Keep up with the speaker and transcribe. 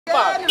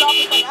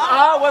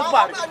Ah, what's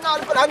bad? Ah,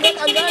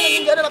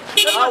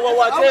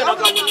 what's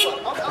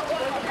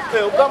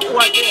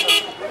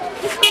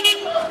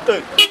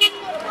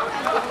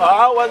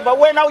ah, was but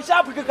when I was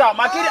sharp to come,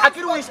 I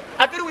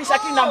can't wish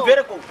Akin and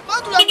Verico.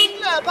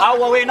 Ah,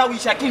 when I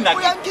wish Akin. We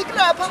are kicking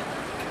up.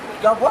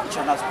 You're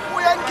watching us.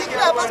 We are kicking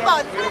up as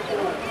bad.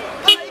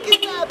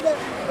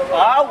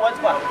 Ah, what's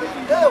bad?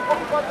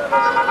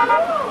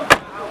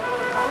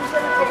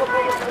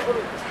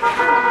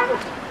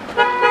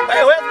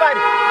 Hey, where's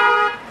buddy?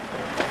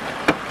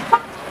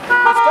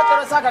 Scott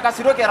Rasaka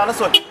Casiroke and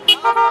so.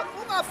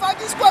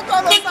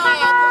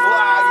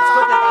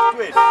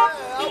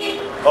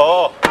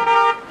 Oh.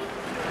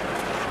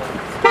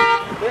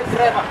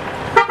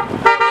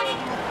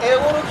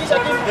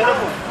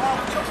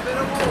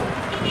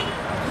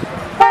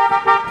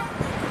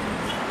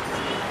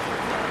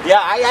 Yeah,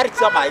 I had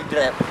some I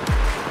drive.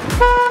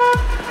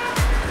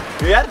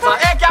 Yeah, so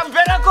I can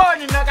very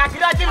good in the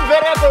Kakirakin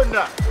very good.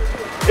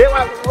 They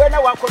were when I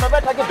was going to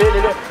bet like a baby.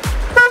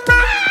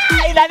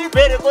 I didn't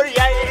very good.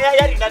 I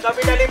didn't have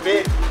a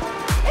bit.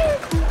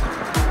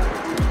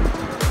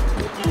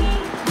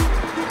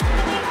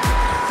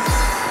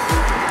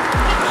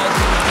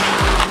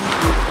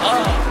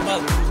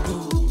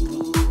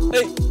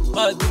 Hey,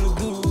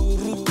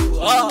 madruguru,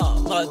 ah,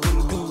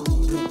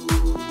 madruguru,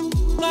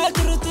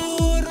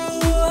 madruguru,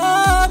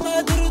 ah,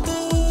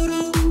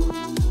 madruguru,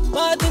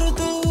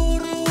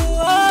 madruguru,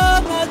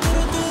 ah,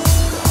 madruguru,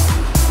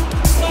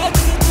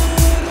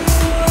 madruguru,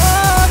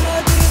 ah,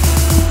 madruguru,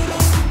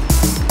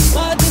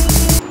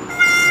 madruguru.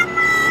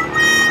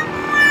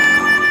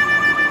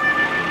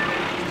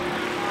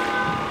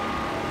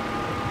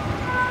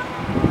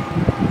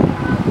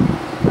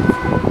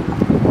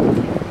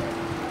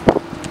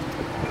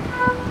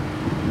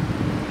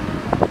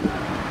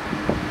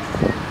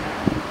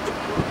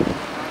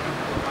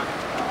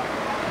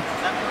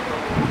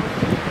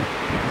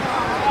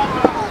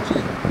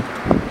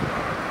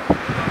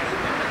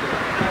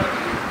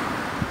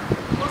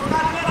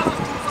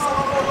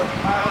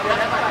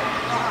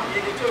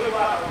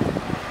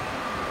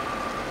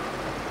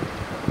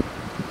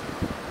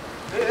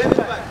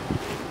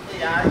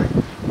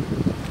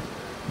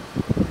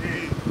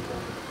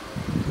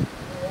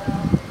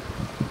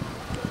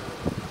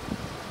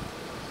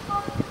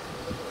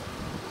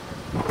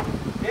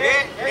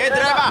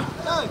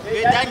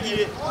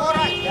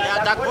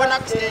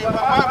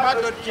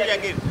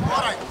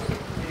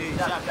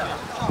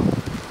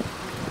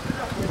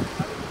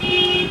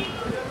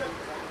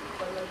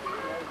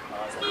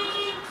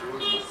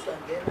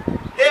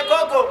 Hey,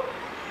 Coco.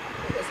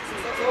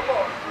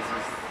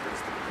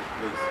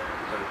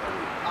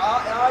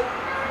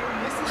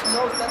 Mrs.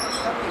 knows that is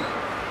coming.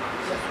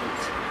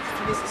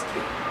 Mrs.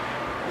 King.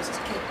 Mrs.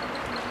 King.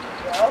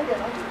 Yeah, okay.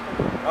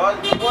 Oh,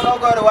 you don't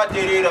go to what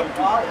they read them.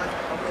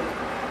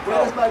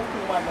 Where is my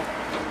woman?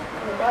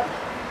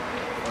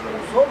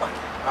 So much.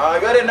 Ah,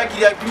 you are not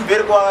getting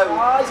very well.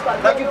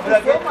 Not you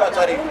bring it,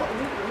 Katari.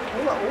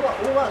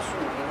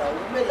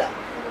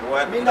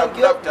 Mina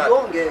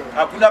ngiyonge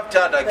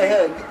Akunapchada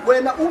ke.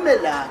 Wena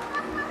umela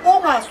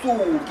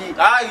ungasuki.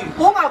 Hayi.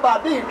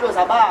 Ungababi into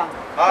zaba.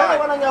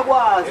 Bona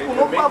ngiyakwazi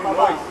unokubaba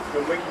ba.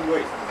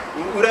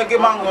 Ureke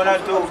mangona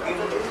to.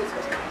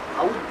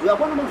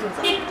 Uyabona manje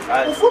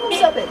ngizenzani? Ufuna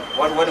umsebenzi.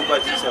 What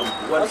kwathisa?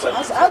 What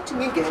kwathisa? Athi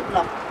ngingena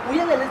la.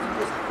 Uyelele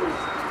izinto zakho.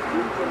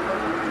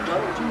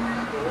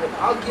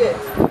 Okay.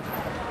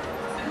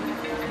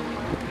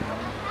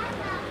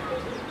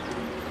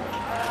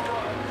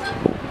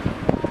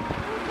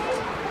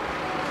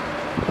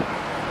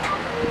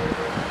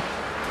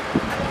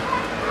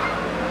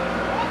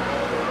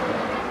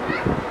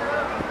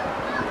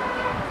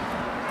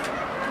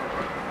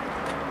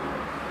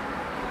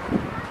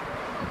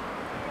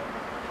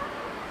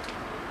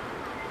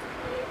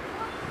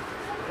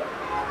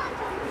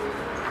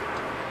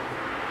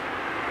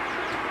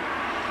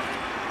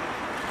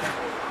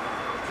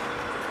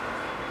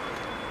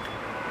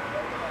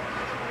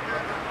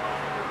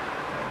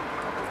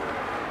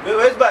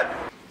 Where's Bud?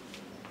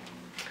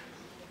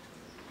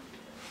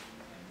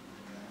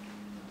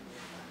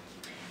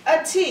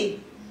 T,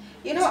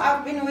 you know,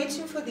 I've been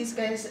waiting for these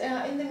guys.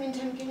 In the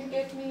meantime, can you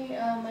get me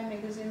my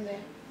magazine there?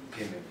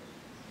 Okay, ma'am.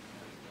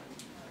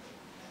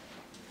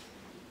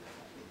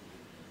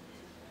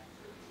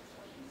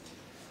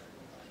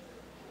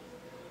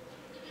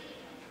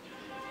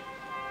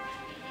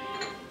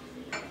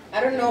 I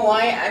don't know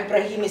why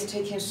Ibrahim is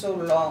taking so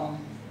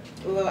long.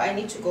 Well, I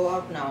need to go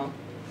out now.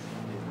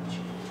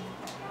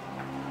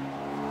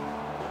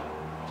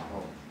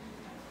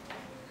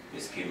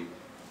 Miss Kim,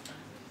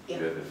 Yeah.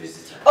 you have a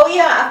visitor. Oh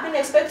yeah, I've been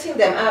expecting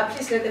them.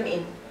 Please let them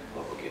in.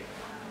 Oh, okay.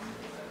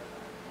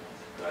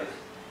 Right,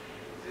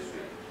 this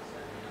way.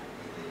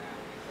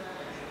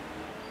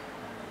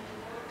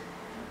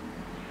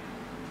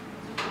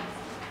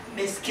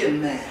 Miss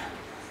Kim, ma'am.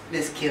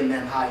 Miss Kim,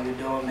 ma'am, how you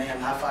doing,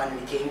 ma'am? I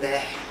finally came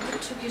back.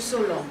 What took you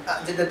so long?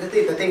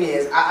 The thing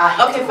is, I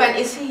Okay, fine.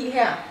 Is he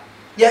here?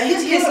 Yeah,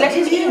 he's here. Yes, let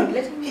him He's here. in.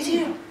 Let him He's in.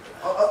 here.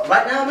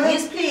 Right now, ma'am?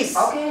 Yes, please.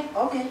 Okay,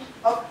 okay.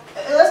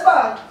 That's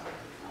fine.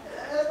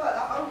 That's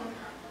fine.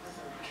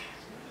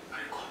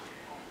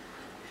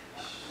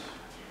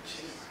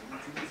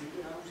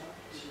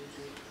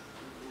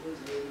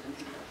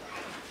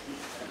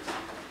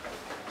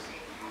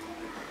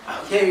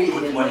 Here he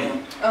Good is, morning.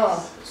 ma'am.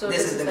 Oh, so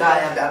This is the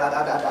guy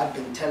I've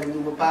been telling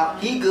you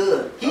about. He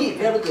good. He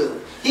very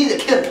good. He's a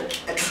killer,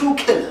 a true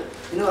killer.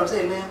 You know what I'm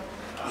saying, man?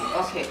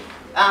 Okay.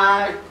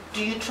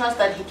 Do you trust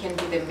that he can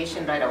do the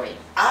mission right away?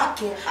 I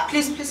can.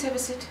 Please have a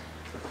seat.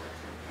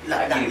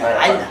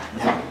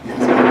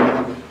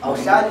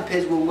 Outside the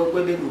place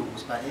where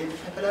belongs, but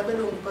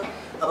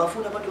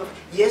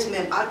yes,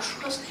 ma'am. I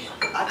trust him.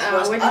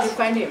 Where did you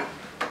find him?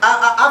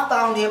 I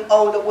found him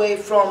all the way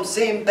from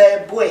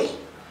Zimbabwe.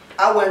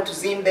 I went to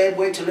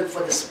Zimbabwe to look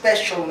for the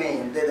special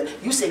man.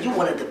 You said you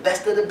wanted the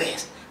best of the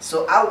best.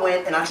 So I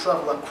went and I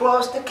traveled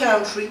across the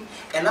country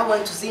and I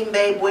went to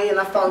Zimbabwe and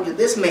I found you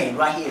this man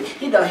right here.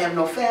 He don't have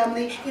no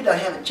family, he don't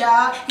have a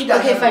child, he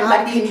don't have fine,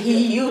 but ID. can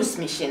he use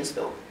missions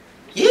though?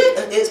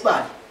 Yeah, it's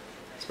bad.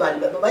 It's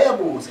bad.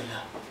 Bayabuza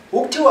la.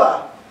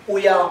 Ukuthiwa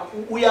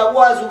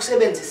uyakwazi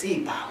ukusebenzisa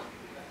ipawu.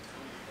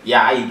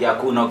 Yeah, I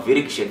could not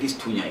very sure this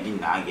tunya in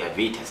Nagia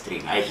Vita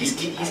string. I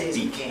big.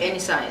 Any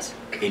size?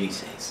 Any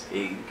size.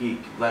 Any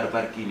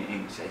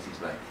size is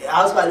like.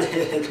 Awusibali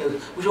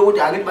usho ukuthi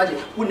ake manje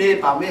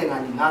kunebhamu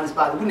engani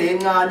sibali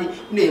kunencane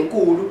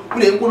kunenkulu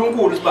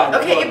kunenkulunkulu sibali.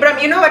 Okay, Ibrahim,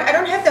 you know what? I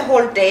don't have the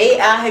whole day.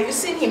 Have you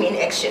seen him in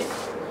action?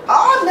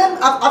 Oh, man,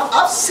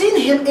 I've seen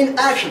him in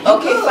action.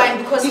 Okay, fine,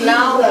 because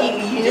now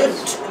he did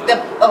the.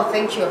 Oh,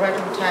 thank you, right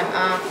on time.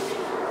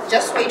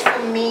 Just wait for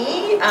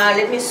me.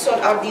 Let me sort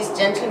out these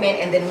gentlemen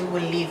and then we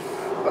will leave.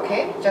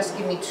 Okay? Just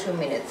give me 2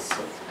 minutes.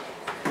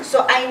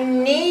 So I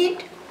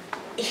need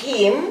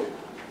him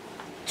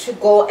to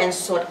go and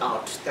sort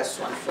out this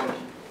one for me.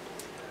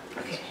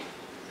 Okay.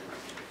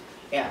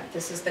 Yeah,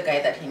 this is the guy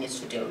that he needs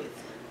to deal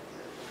with.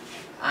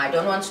 I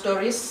don't want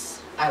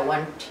stories. I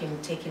want him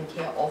taken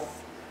care of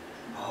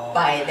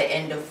by the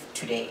end of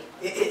today.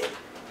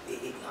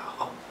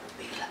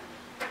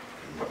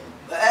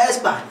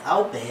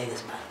 I'll beg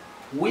us, man.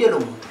 We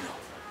don't want to know.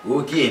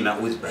 Okay, now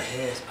who's bad?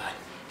 Yes, man.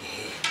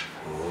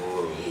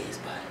 Oh, yes,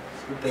 man.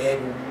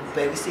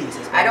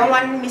 I don't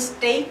want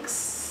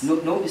mistakes.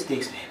 No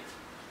mistakes, man.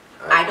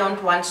 I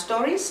don't want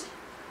stories.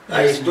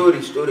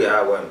 Story,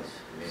 I want.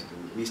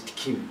 Mr.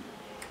 Kim.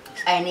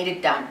 I need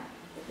it done.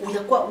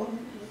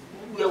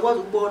 Uyakwazi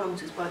ukubona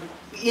ukuthi sibani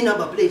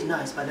inumber plate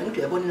nayo sibani ngithi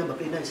uyabona inumber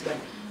plate nayo sibani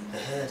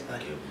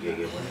sibani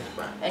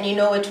And you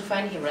know where to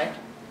find him, right?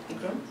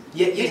 Ibrahim?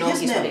 You know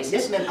his ma'am. place.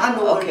 Yes, ma'am. I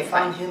know where to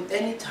find fine. him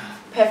anytime.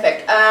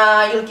 Perfect.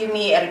 You'll give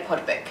me a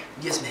report back.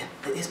 Yes, ma'am.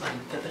 Yes, ma'am.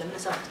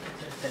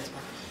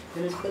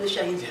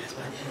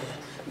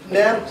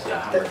 Ma'am,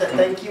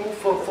 thank you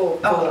for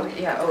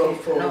yeah,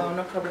 okay.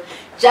 No problem.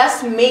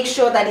 Just make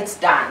sure that it's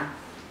done.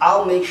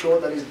 I'll make sure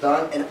that it's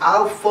done and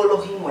I'll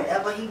follow him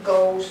wherever he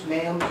goes,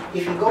 ma'am.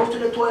 If he goes to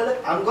the toilet,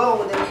 I'm going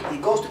with him. If he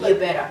goes to the... You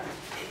better.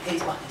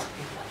 He's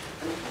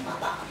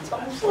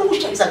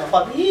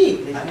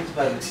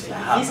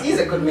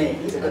a good man.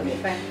 He's a good man.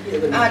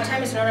 Fine.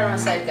 Time is not on our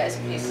side, guys,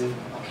 please. Okay.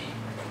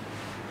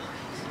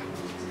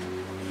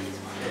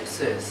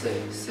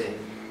 Say.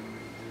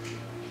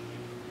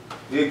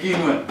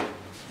 Kim.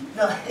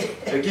 No.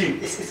 Kim.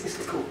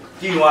 It's cool.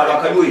 Kim, why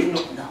you read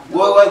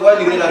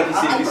like this?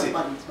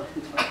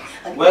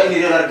 Why you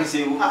read like this?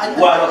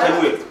 Why can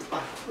we?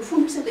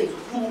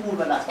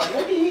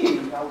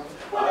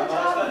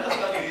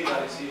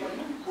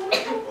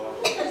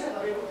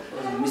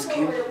 Miss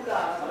Kim? Yeah.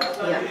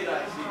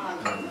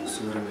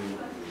 Sorry, ma'am.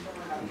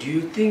 Do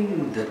you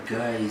think that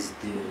guy is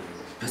the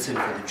person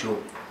for the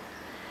job?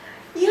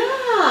 Yeah,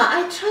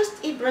 I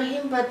trust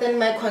Ibrahim, but then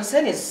my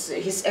concern is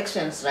his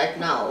actions right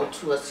now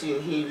towards you.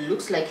 He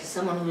looks like he's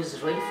someone who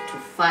is ready to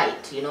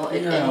fight, you know,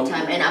 at any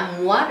time. And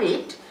I'm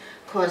worried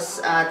because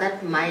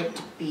that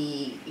might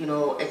be, you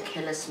know, a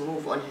careless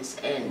move on his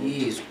end.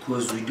 Yes,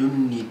 because we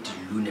don't need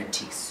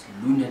lunatics.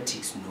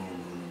 Lunatics, no.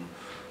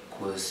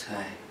 Because,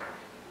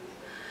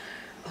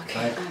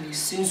 Okay. but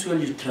since when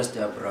you trust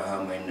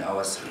Abraham and I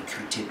was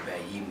recruited by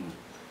him,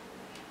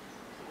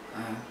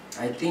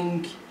 I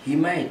think he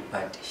might,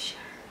 but...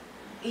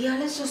 Yeah,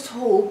 let's just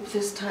hope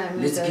this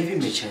time. Let's give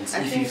him a chance.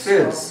 If he think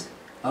fails,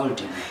 I'll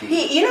deal with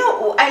it. You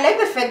know, I like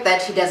the fact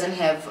that he doesn't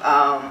have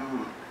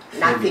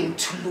nothing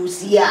to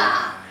lose.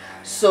 Yeah.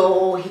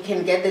 So he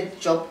can get the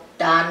job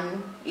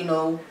done, you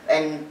know,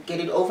 and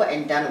get it over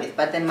and done with.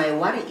 But then my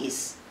worry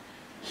is,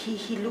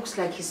 he looks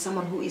like he's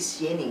someone who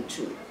is yearning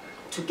to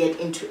get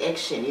into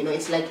action. You know,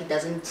 it's like he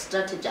doesn't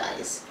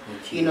strategize.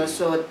 Okay. You know,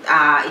 so it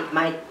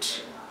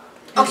might.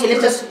 Okay,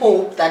 let's just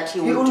hope that he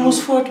will. You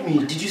almost fought me.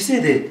 Did you say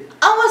that?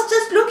 I was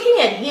just looking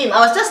at him. I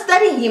was just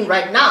studying him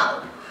right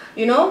now.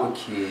 You know.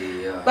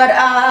 Okay. Yeah. But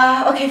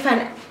okay,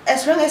 fine.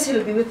 As long as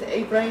he'll be with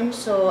Ibrahim,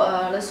 so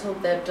let's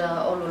hope that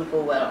all will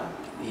go well.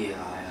 Yeah.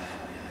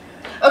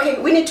 Okay,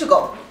 we need to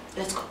go.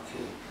 Let's go.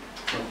 Okay.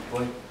 Oh,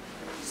 boy.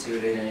 See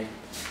you later.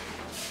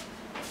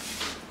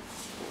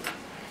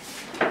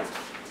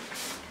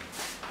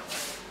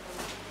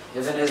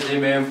 Have a nice day,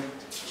 ma'am.